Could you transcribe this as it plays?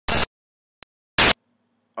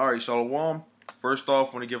Alright, Shalom. First off,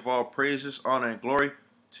 I want to give all praises, honor, and glory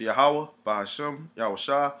to Yahweh, Bahasham,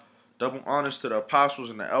 Yahushua. Double honors to the apostles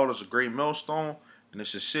and the elders of Great Millstone. And a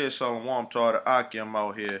sincere Shalom to all the Akim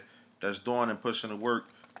out here that's doing and pushing the work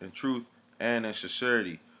in truth and in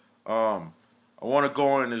sincerity. I want to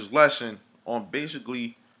go in this lesson on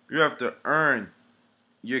basically you have to earn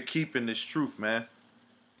your keeping this truth, man.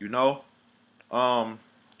 You know?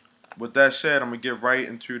 With that said, I'm going to get right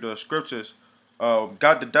into the scriptures.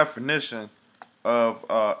 Got the definition of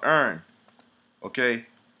earn. Okay,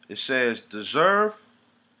 it says deserve,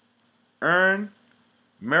 earn,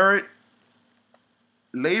 merit,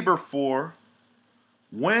 labor for,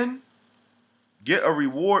 win, get a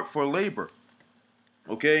reward for labor.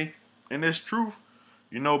 Okay, and this truth,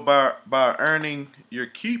 you know, by earning your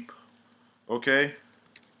keep. Okay,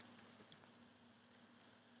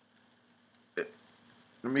 let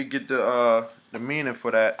me get the meaning for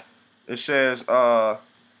that. It says to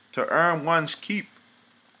earn one's keep,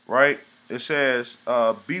 right? It says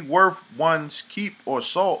be worth one's keep or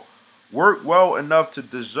salt. Work well enough to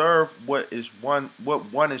deserve what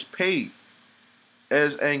one is paid.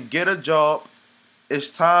 And get a job. It's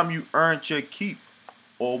time you earned your keep.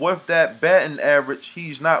 Or with that batting average,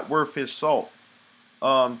 he's not worth his salt.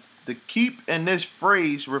 The keep in this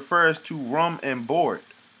phrase refers to room and board,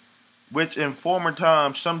 which in former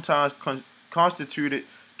times sometimes constituted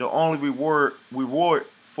the only reward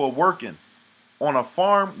for working on a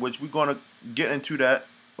farm, which we're going to get into that,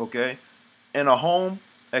 okay, in a home,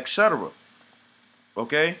 etc.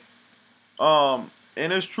 Okay, and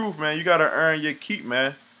it's truth, man. You got to earn your keep,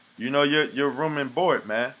 man. You know, your room and board,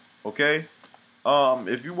 man. Okay,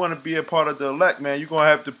 if you want to be a part of the elect, man, you're going to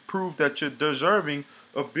have to prove that you're deserving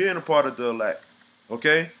of being a part of the elect.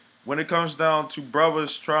 Okay, when it comes down to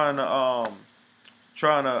brothers trying to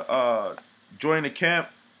join the camp,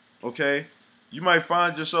 okay, you might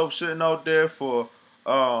find yourself sitting out there for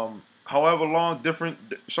however long.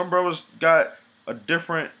 Some brothers got a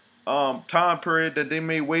different time period that they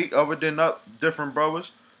may wait other than different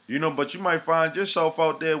brothers, you know, but you might find yourself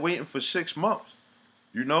out there waiting for 6 months,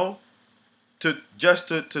 you know, to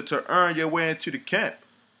earn your way into the camp,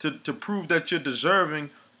 to prove that you're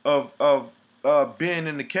deserving of being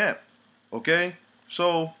in the camp. Okay,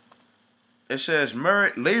 so it says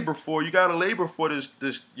merit, labor for. You gotta labor for this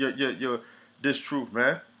truth,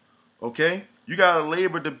 man. Okay, you gotta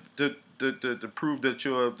labor to prove that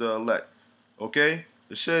you're of the elect. Okay,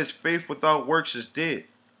 it says faith without works is dead.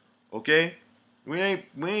 Okay, we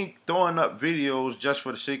ain't throwing up videos just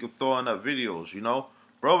for the sake of throwing up videos. You know,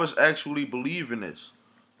 brothers actually believe in this.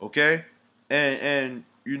 Okay, and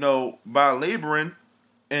you know, by laboring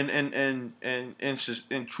in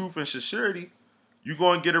truth and sincerity, you're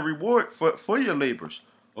going to get a reward for your labors.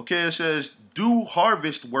 Okay, it says do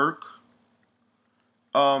harvest work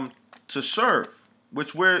to serve,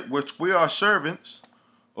 which we are servants.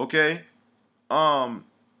 Okay,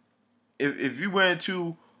 if you went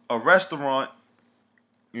to a restaurant,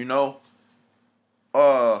 you know,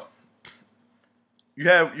 you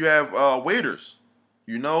have waiters.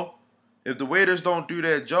 You know, if the waiters don't do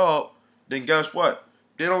their job, then guess what?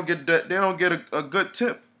 They don't get a good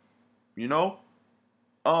tip. You know,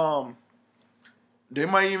 they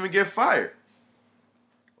might even get fired.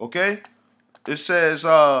 Okay, it says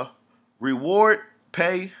reward,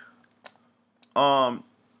 pay,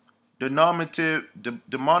 denominative,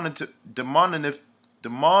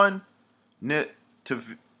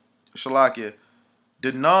 shalakia,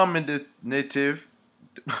 denominative.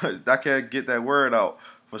 I can't get that word out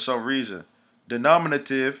for some reason.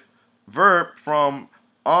 Denominative verb from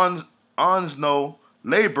onsno,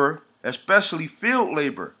 labor, especially field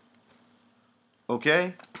labor.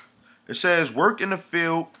 Okay, it says work in the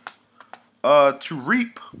field to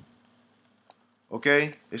reap.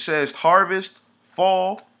 Okay, it says harvest,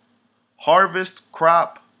 fall, harvest,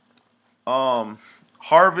 crop,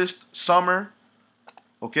 harvest, summer.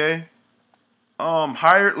 Okay,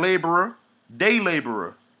 hired laborer, day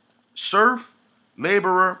laborer, serf,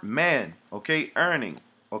 laborer, man. Okay, earning.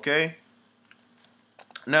 Okay,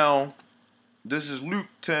 now this is Luke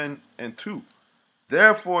 10:2.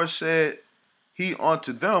 Therefore said he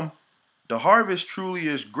unto them, the harvest truly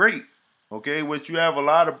is great. Okay, which you have a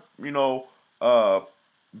lot of, you know,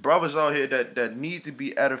 brothers out here that need to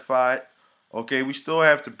be edified. Okay, we still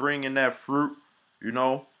have to bring in that fruit, you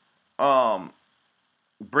know,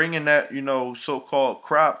 bringing that, you know, so-called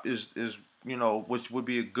crop is you know, which would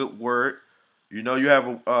be a good word. You know, you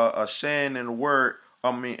have a saying in the word,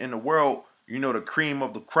 in the world, you know, the cream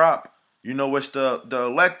of the crop. You know, it's the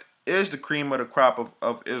elect is the cream of the crop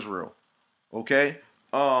of Israel. Okay,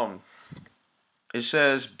 it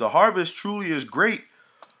says the harvest truly is great,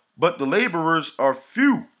 but the laborers are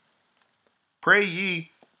few. Pray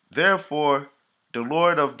ye therefore the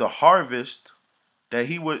Lord of the harvest that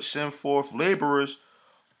he would send forth laborers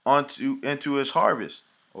into his harvest.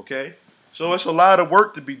 Okay? So it's a lot of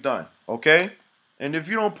work to be done. Okay? And if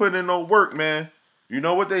you don't put in no work, man, you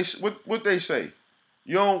know what they say.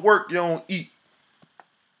 You don't work, you don't eat.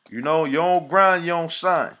 You know, you don't grind, you don't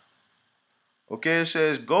shine. Okay, it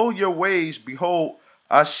says, go your ways, behold,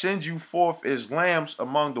 I send you forth as lambs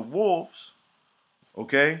among the wolves.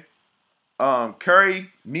 Okay.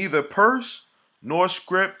 Carry neither purse nor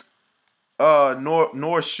script,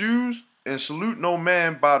 nor shoes, and salute no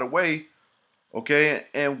man by the way. Okay,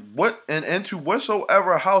 and into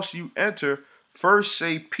whatsoever house you enter, first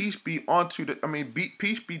say peace be unto the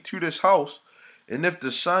peace be to this house, and if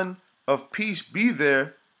the Son of Peace be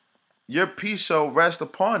there, your peace shall rest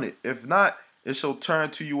upon it. If not, it shall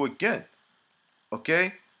turn to you again.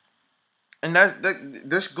 Okay, and that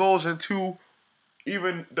this goes into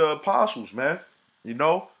even the apostles, man. You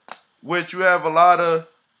know, which you have a lot of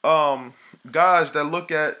guys that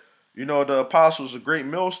look at, you know, the apostles a great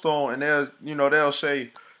millstone, and they'll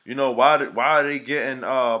say, you know, why are they getting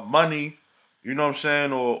money, you know what I'm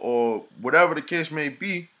saying, or whatever the case may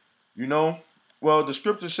be, you know. Well, the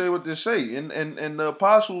scriptures say what they say, and the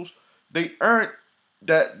apostles, they earned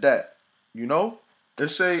that, you know. They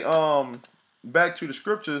say back to the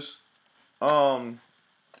scriptures, um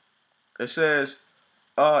it says,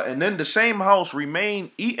 and in the same house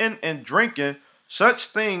remain eating and drinking such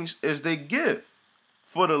things as they give.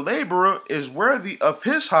 For the laborer is worthy of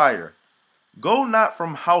his hire. Go not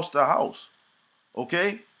from house to house.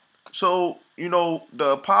 Okay? So, you know, the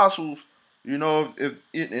apostles, you know, if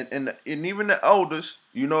and even the elders,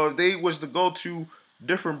 you know, if they was to go to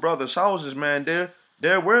different brothers' houses, man,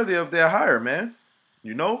 they're worthy of their hire, man.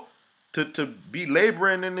 You know? To be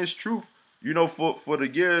laboring in this truth, you know, for the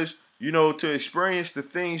years, you know, to experience the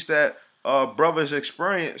things that brothers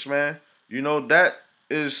experience, man. You know, that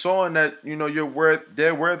is showing that, you know,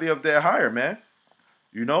 they're worthy of their hire, man.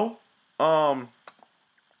 You know? Um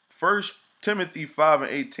First Timothy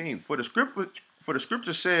 5:18. For the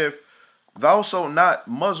scripture saith, thou shalt not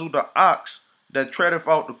muzzle the ox that treadeth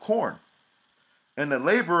out the corn, and the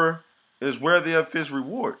laborer is worthy of his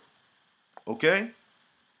reward. Okay?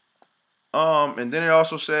 And then it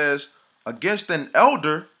also says, against an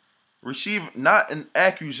elder, receive not an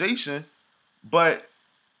accusation, but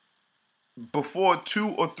before 2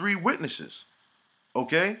 or 3 witnesses.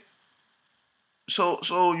 Okay?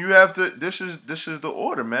 So you have to, this is the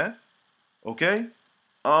order, man. Okay?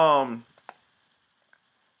 I'm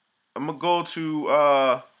gonna go to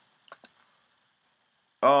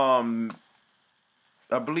um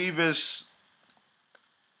I believe it's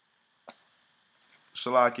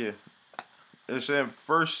Salakia. It's in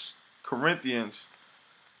First Corinthians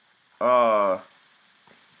uh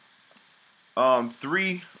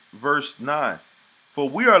 3 verse 9. For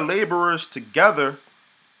we are laborers together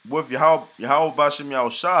with Yahweh Bashem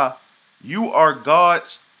Yahushua. You are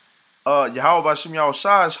God's Yahweh Bashem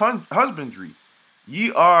Yahushua's husbandry.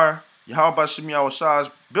 Ye are Yahweh Bashem Yahushua's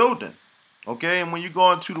building. Okay, and when you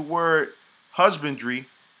go into the word husbandry,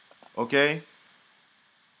 okay,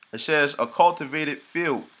 it says a cultivated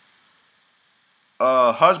field,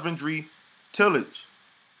 husbandry, tillage.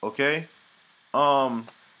 Okay,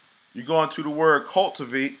 you go into the word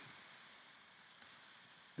cultivate.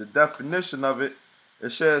 The definition of it,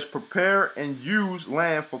 it says prepare and use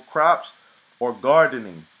land for crops or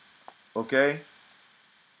gardening. Okay,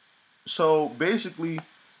 so basically,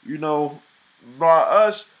 you know, by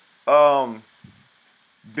us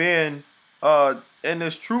being in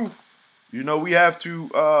this truth, you know, we have to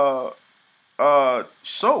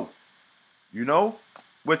sow, you know,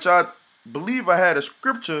 which I believe I had a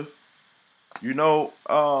scripture, you know,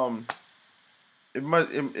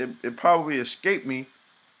 it probably escaped me,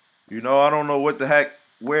 you know, I don't know what the heck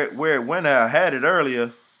where it went at. I had it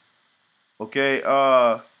earlier. Okay,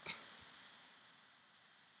 I'm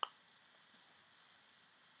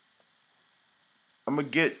gonna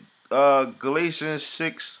get Galatians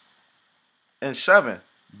 6:7.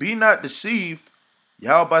 Be not deceived,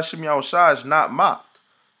 Yahweh Bashem Yahushua is not mocked.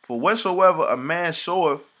 For whatsoever a man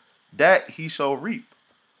soweth, that he shall reap.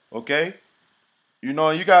 Okay? You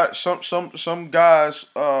know, you got some guys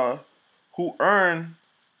who earn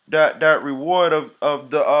that reward of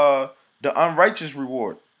the unrighteous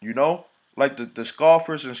reward, you know? Like the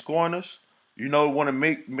scoffers and scorners, you know, want to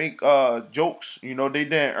make jokes, you know, they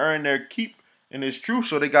didn't earn their keep in this truth,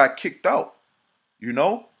 so they got kicked out, you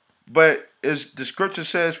know? But as the scripture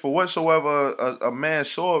says, for whatsoever a man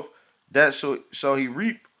soweth, that so he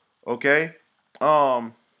reap. Okay,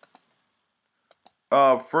 um,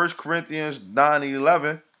 1 Corinthians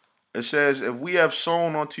 9:11, it says, if we have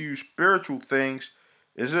sown unto you spiritual things,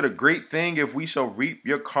 is it a great thing if we shall reap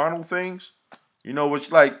your carnal things? You know, which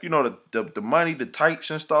like, you know, the money, the tights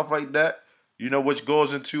and stuff like that, you know, which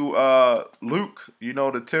goes into Luke, you know,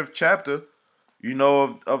 the 10th chapter, you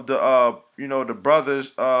know, of the you know, the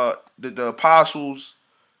brothers, the apostles,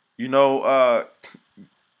 you know,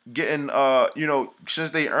 getting you know,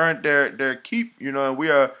 since they earned their keep, you know, and we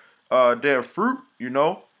are their fruit, you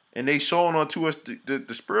know, and they sown unto us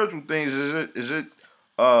the spiritual things. Is it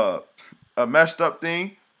uh a messed up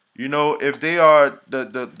thing? You know, if they are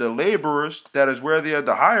the laborers that is worthy of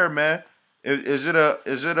the hire, man, is it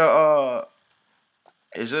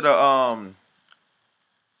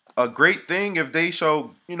a great thing if they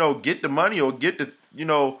shall, you know, get the money or get the, you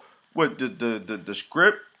know, what the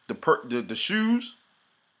script, the shoes,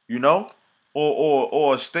 you know,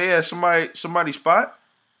 or stay at somebody's spot,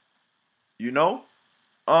 you know.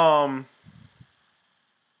 Um,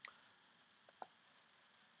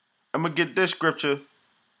 I'm gonna get this scripture,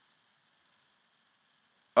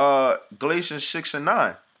 Galatians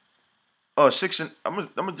 6:9. 6 and I'm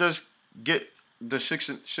gonna just get the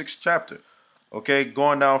sixth chapter. Okay,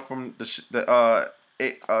 going down from the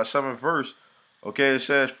seventh verse. Okay, it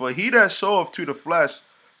says, "For he that soweth to the flesh,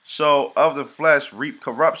 so of the flesh reap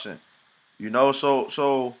corruption." You know,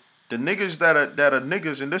 so the niggas that are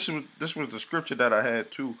niggas, and this was the scripture that I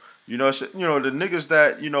had too. You know, the niggas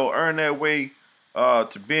that, you know, earn their way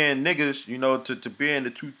to being niggas, you know, to being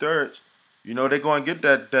the 2/3, you know, they're gonna get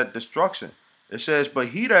that destruction. It says, "But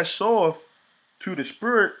he that soweth to the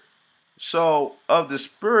spirit, so of the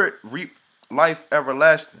spirit reap life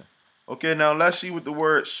everlasting." Okay, now let's see what the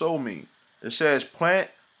word sow means. It says plant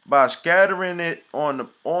by scattering it on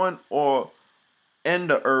or in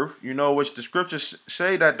the earth, you know, which the scriptures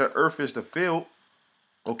say that the earth is the field.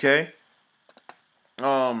 Okay.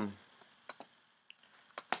 Um,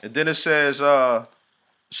 and then it says,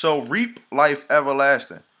 so reap life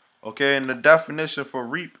everlasting. Okay, and the definition for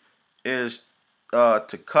reap is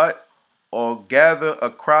to cut or gather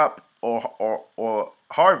a crop or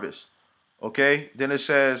harvest. Okay, then it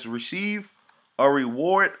says receive a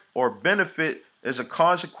reward or benefit is a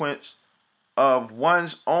consequence of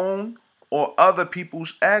one's own or other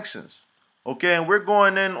people's actions. Okay, and we're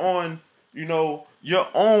going in on, you know, your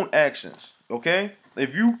own actions. Okay,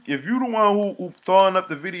 if you the one who throwing up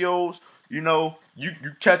the videos, you know, you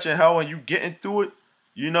catching hell and you getting through it,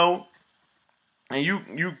 you know, and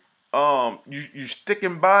you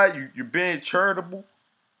sticking by, you're being charitable.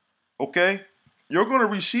 Okay, you're gonna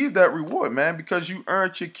receive that reward, man, because you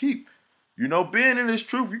earned your keep. You know, being in this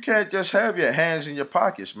truth, you can't just have your hands in your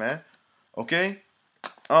pockets, man. Okay.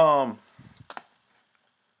 Um,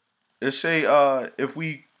 it say if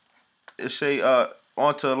we it say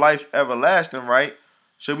onto life everlasting, right?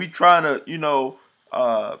 So we trying to, you know,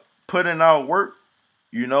 put in our work,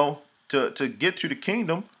 you know, to get to the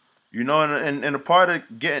kingdom, you know, and a part of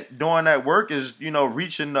doing that work is, you know,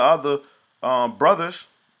 reaching the other brothers,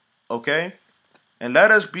 okay? And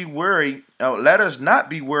let us be weary, let us not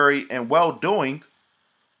be weary in well doing,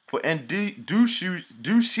 for in due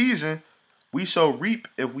season we shall reap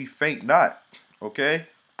if we faint not. Okay?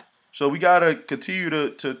 So we gotta continue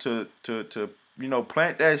to you know,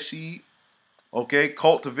 plant that seed, okay,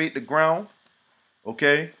 cultivate the ground,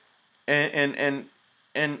 okay? And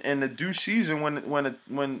in the due season when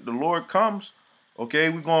the Lord comes, okay,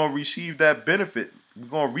 we're gonna receive that benefit. We're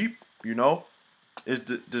gonna reap, you know, is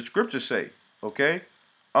the scriptures say, okay?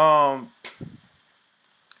 Um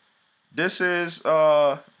this is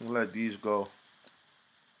let these go.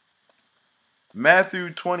 Matthew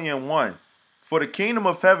 20:1. For the kingdom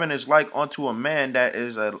of heaven is like unto a man that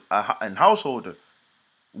is an householder,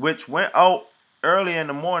 which went out early in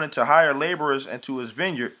the morning to hire laborers into his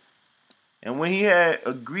vineyard. And when he had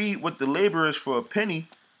agreed with the laborers for a penny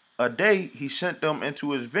a day, he sent them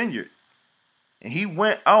into his vineyard. And he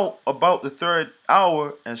went out about the third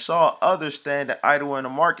hour and saw others standing idle in the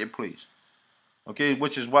marketplace. Okay,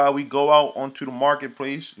 which is why we go out onto the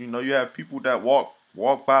marketplace. You know, you have people that walk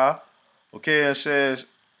by. Okay, and says,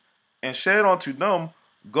 and said unto them,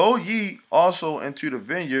 go ye also into the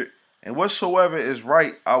vineyard, and whatsoever is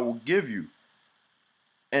right I will give you.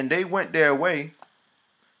 And they went their way.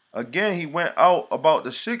 Again he went out about the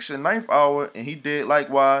 6th and 9th hour, and he did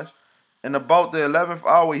likewise. And about the 11th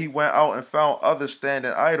hour he went out and found others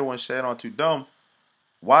standing idle, and said unto them,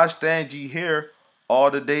 why stand ye here all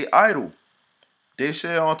the day idle? They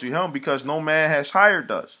said unto him, because no man has hired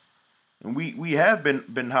us. And we have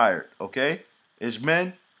been hired, okay? As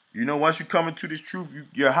men, you know, once you come into this truth,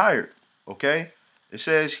 you're hired, okay? It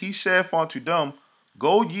says, he saith unto them,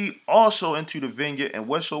 Go ye also into the vineyard, and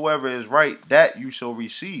whatsoever is right, that you shall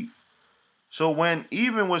receive. So when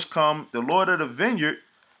even was come, the Lord of the vineyard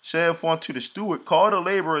saith unto the steward, Call the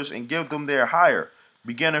laborers and give them their hire,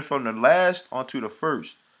 beginning from the last unto the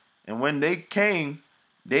first. And when they came,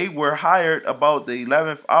 they were hired about the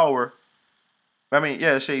 11th hour.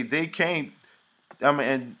 They came.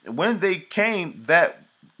 And when they came that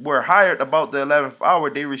were hired about the 11th hour,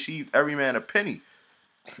 they received every man a penny.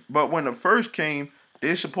 But when the first came,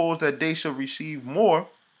 they supposed that they should receive more,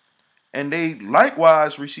 and they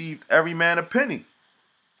likewise received every man a penny.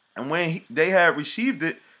 And when they had received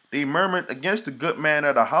it, they murmured against the good man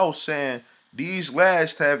of the house, saying, These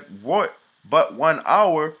last have wrought but 1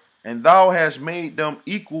 hour, and thou hast made them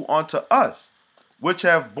equal unto us, which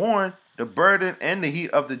have borne the burden and the heat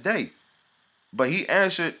of the day. But he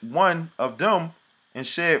answered one of them and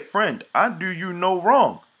said, Friend, I do you no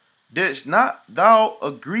wrong. Didst not thou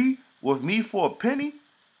agree with me for a penny?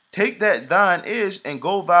 Take that thine is, and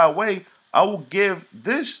go thy way. I will give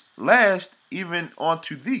this last even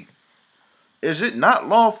unto thee. Is it not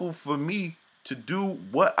lawful for me to do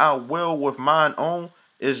what I will with mine own?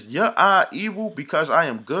 Is your eye evil because I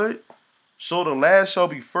am good? So the last shall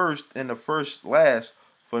be first, and the first last.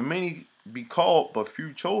 For many be called, but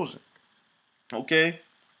few chosen. Okay?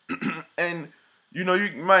 And, you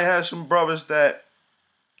might have some brothers that,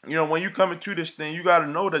 when you come into this thing, you got to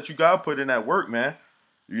know that you got to put in that work, man.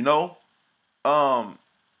 If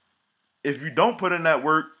you don't put in that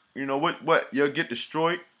work, what you'll get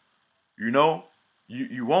destroyed. You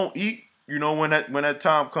won't eat. When that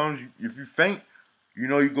time comes, if you faint,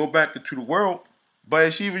 you go back into the world. But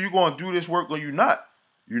it's either you gonna do this work or you not.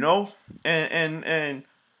 And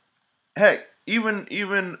heck,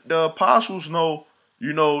 even the apostles know.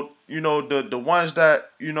 The ones that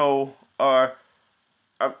are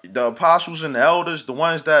the apostles and the elders, the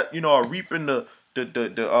ones that are reaping the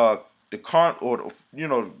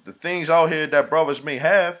things out here that brothers may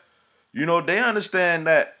have. They understand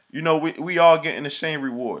that we all getting the same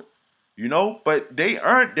reward. But they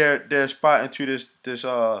earned their spot into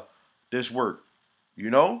this work.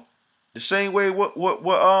 The same way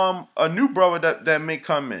what a new brother that may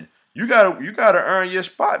come in. You gotta earn your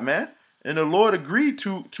spot, man. And the Lord agreed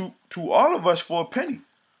to all of us for a penny.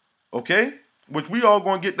 Okay? Which we all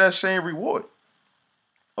gonna get that same reward.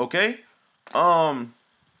 Okay?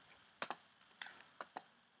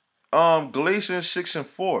 Galatians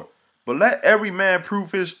 6:4. But let every man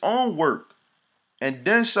prove his own work, and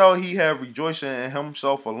then shall he have rejoicing in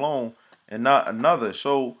himself alone and not another.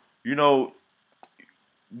 So,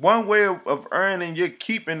 one way of earning your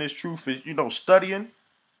keeping this truth is, studying.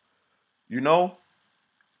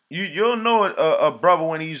 You'll know a brother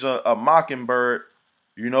when he's a mockingbird.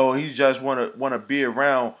 He just wanna be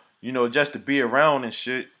around, just to be around and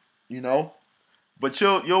shit. But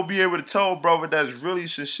you'll be able to tell a brother that's really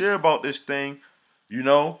sincere about this thing,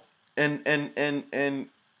 and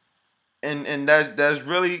that's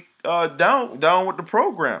really down with the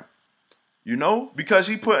program, because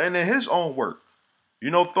he putting in his own work,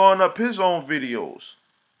 throwing up his own videos,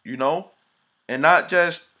 and not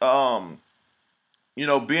just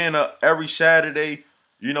being a every Saturday,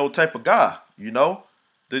 type of guy,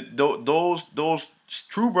 those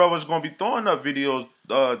true brothers gonna be throwing up videos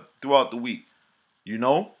throughout the week,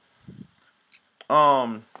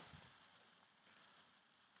 I'm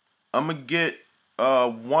gonna get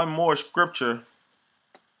one more scripture.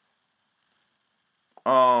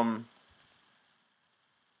 I'm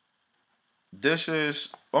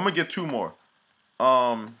gonna get two more.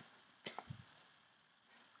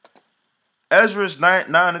 Ezra's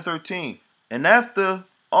 9:13. And after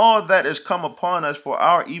all that is come upon us for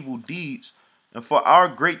our evil deeds and for our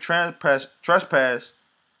great trespass,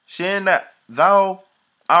 seeing that thou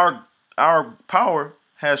our power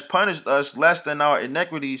has punished us less than our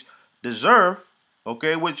iniquities deserve.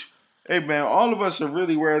 Okay, which, hey man, all of us are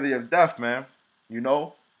really worthy of death, man.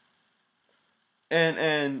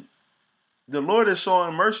 And the Lord is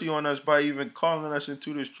showing mercy on us by even calling us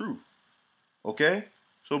into this truth. Okay?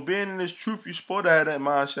 So being in this truth, you're supposed to have that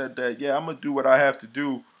mindset that, yeah, I'm gonna do what I have to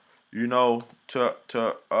do, to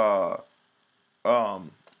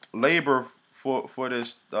labor for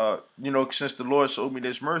this, since the Lord showed me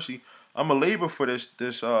this mercy, I'm gonna labor for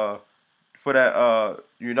for that,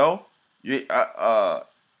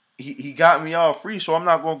 he got me all free, so I'm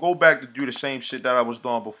not gonna go back to do the same shit that I was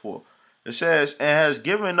doing before. It says, and has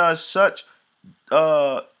given us such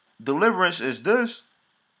deliverance as this,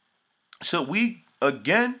 should we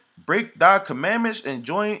again break thy commandments and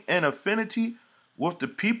join in affinity with the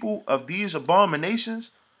people of these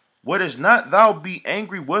abominations? Wouldst not thou be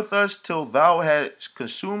angry with us till thou hadst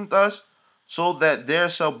consumed us? so that there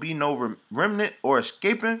shall be no remnant or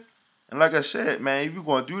escaping. And like I said, man, if you're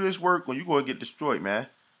going to do this work, or you're going to get destroyed, man.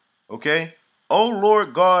 Okay? O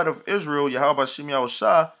Lord God of Israel, Yahweh Shem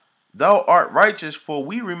Yahushua, thou art righteous, for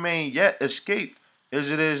we remain yet escaped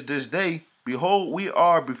as it is this day. Behold, we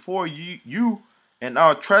are before you and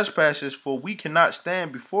our trespasses, for we cannot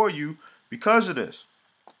stand before you because of this.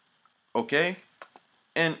 Okay?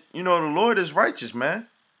 And you know, the Lord is righteous, man.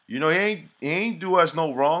 You know, he ain't do us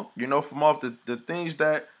no wrong, you know, from off the things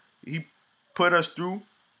that he put us through,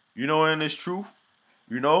 you know, in his truth,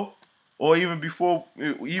 you know, or even before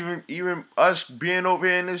even us being over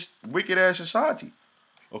here in this wicked ass society.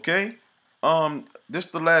 Okay? This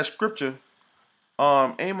the last scripture.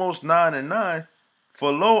 Amos 9:9.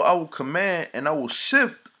 For lo, I will command and I will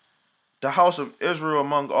sift the house of Israel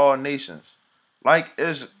among all nations. Like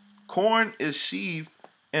as corn is sieved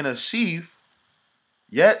in a sieve,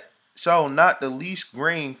 yet shall not the least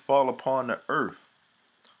grain fall upon the earth.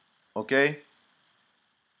 Okay?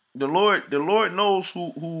 The Lord knows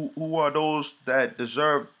who are those that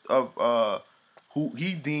deserve of who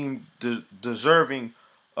he deemed deserving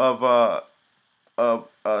of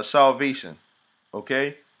salvation.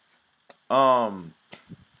 Okay? Um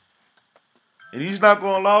and he's not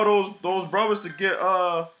gonna allow those brothers to get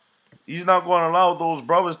he's not gonna allow those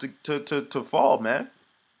brothers to fall, man.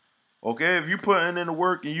 Okay, if you putting in the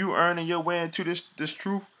work and you earning your way into this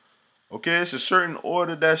truth, okay, it's a certain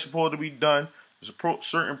order that's supposed to be done. There's a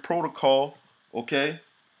certain protocol, okay,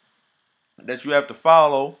 that you have to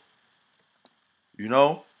follow, you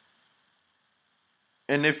know.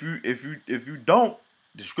 And if you don't,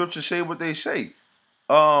 the scriptures say what they say.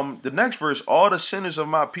 The next verse: all the sinners of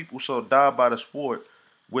my people shall die by the sword,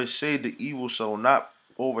 which say the evil shall not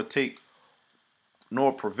overtake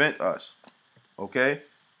nor prevent us. Okay,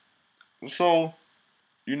 so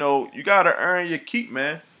you know you gotta earn your keep,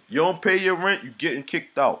 man. You don't pay your rent, you getting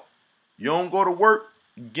kicked out. You don't go to work,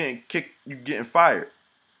 you getting kicked, you getting fired.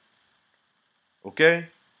 Okay?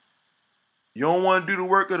 You don't want to do the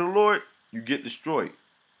work of the Lord, you get destroyed.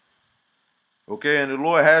 Okay, and the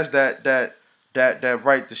Lord has that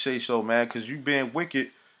right to say so, man, because you being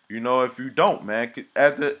wicked, you know, if you don't, man.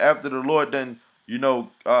 After the Lord then, you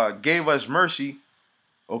know, gave us mercy,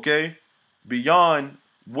 okay, beyond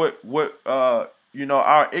what you know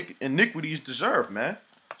our iniquities deserve, man.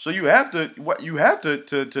 So you have to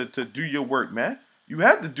do your work, man. You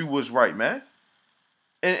have to do what's right, man.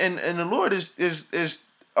 And the Lord is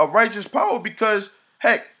a righteous power because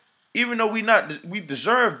heck, even though we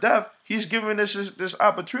deserve death, He's giving us this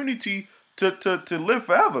opportunity to live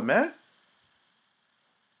forever, man.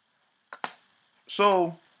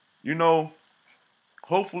 So, you know,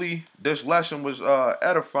 hopefully this lesson was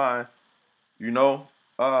edifying. You know,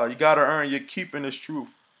 you gotta earn your keep in this truth.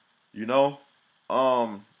 You know,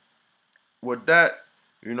 with that,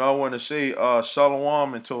 you know, I want to say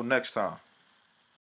shalom until next time.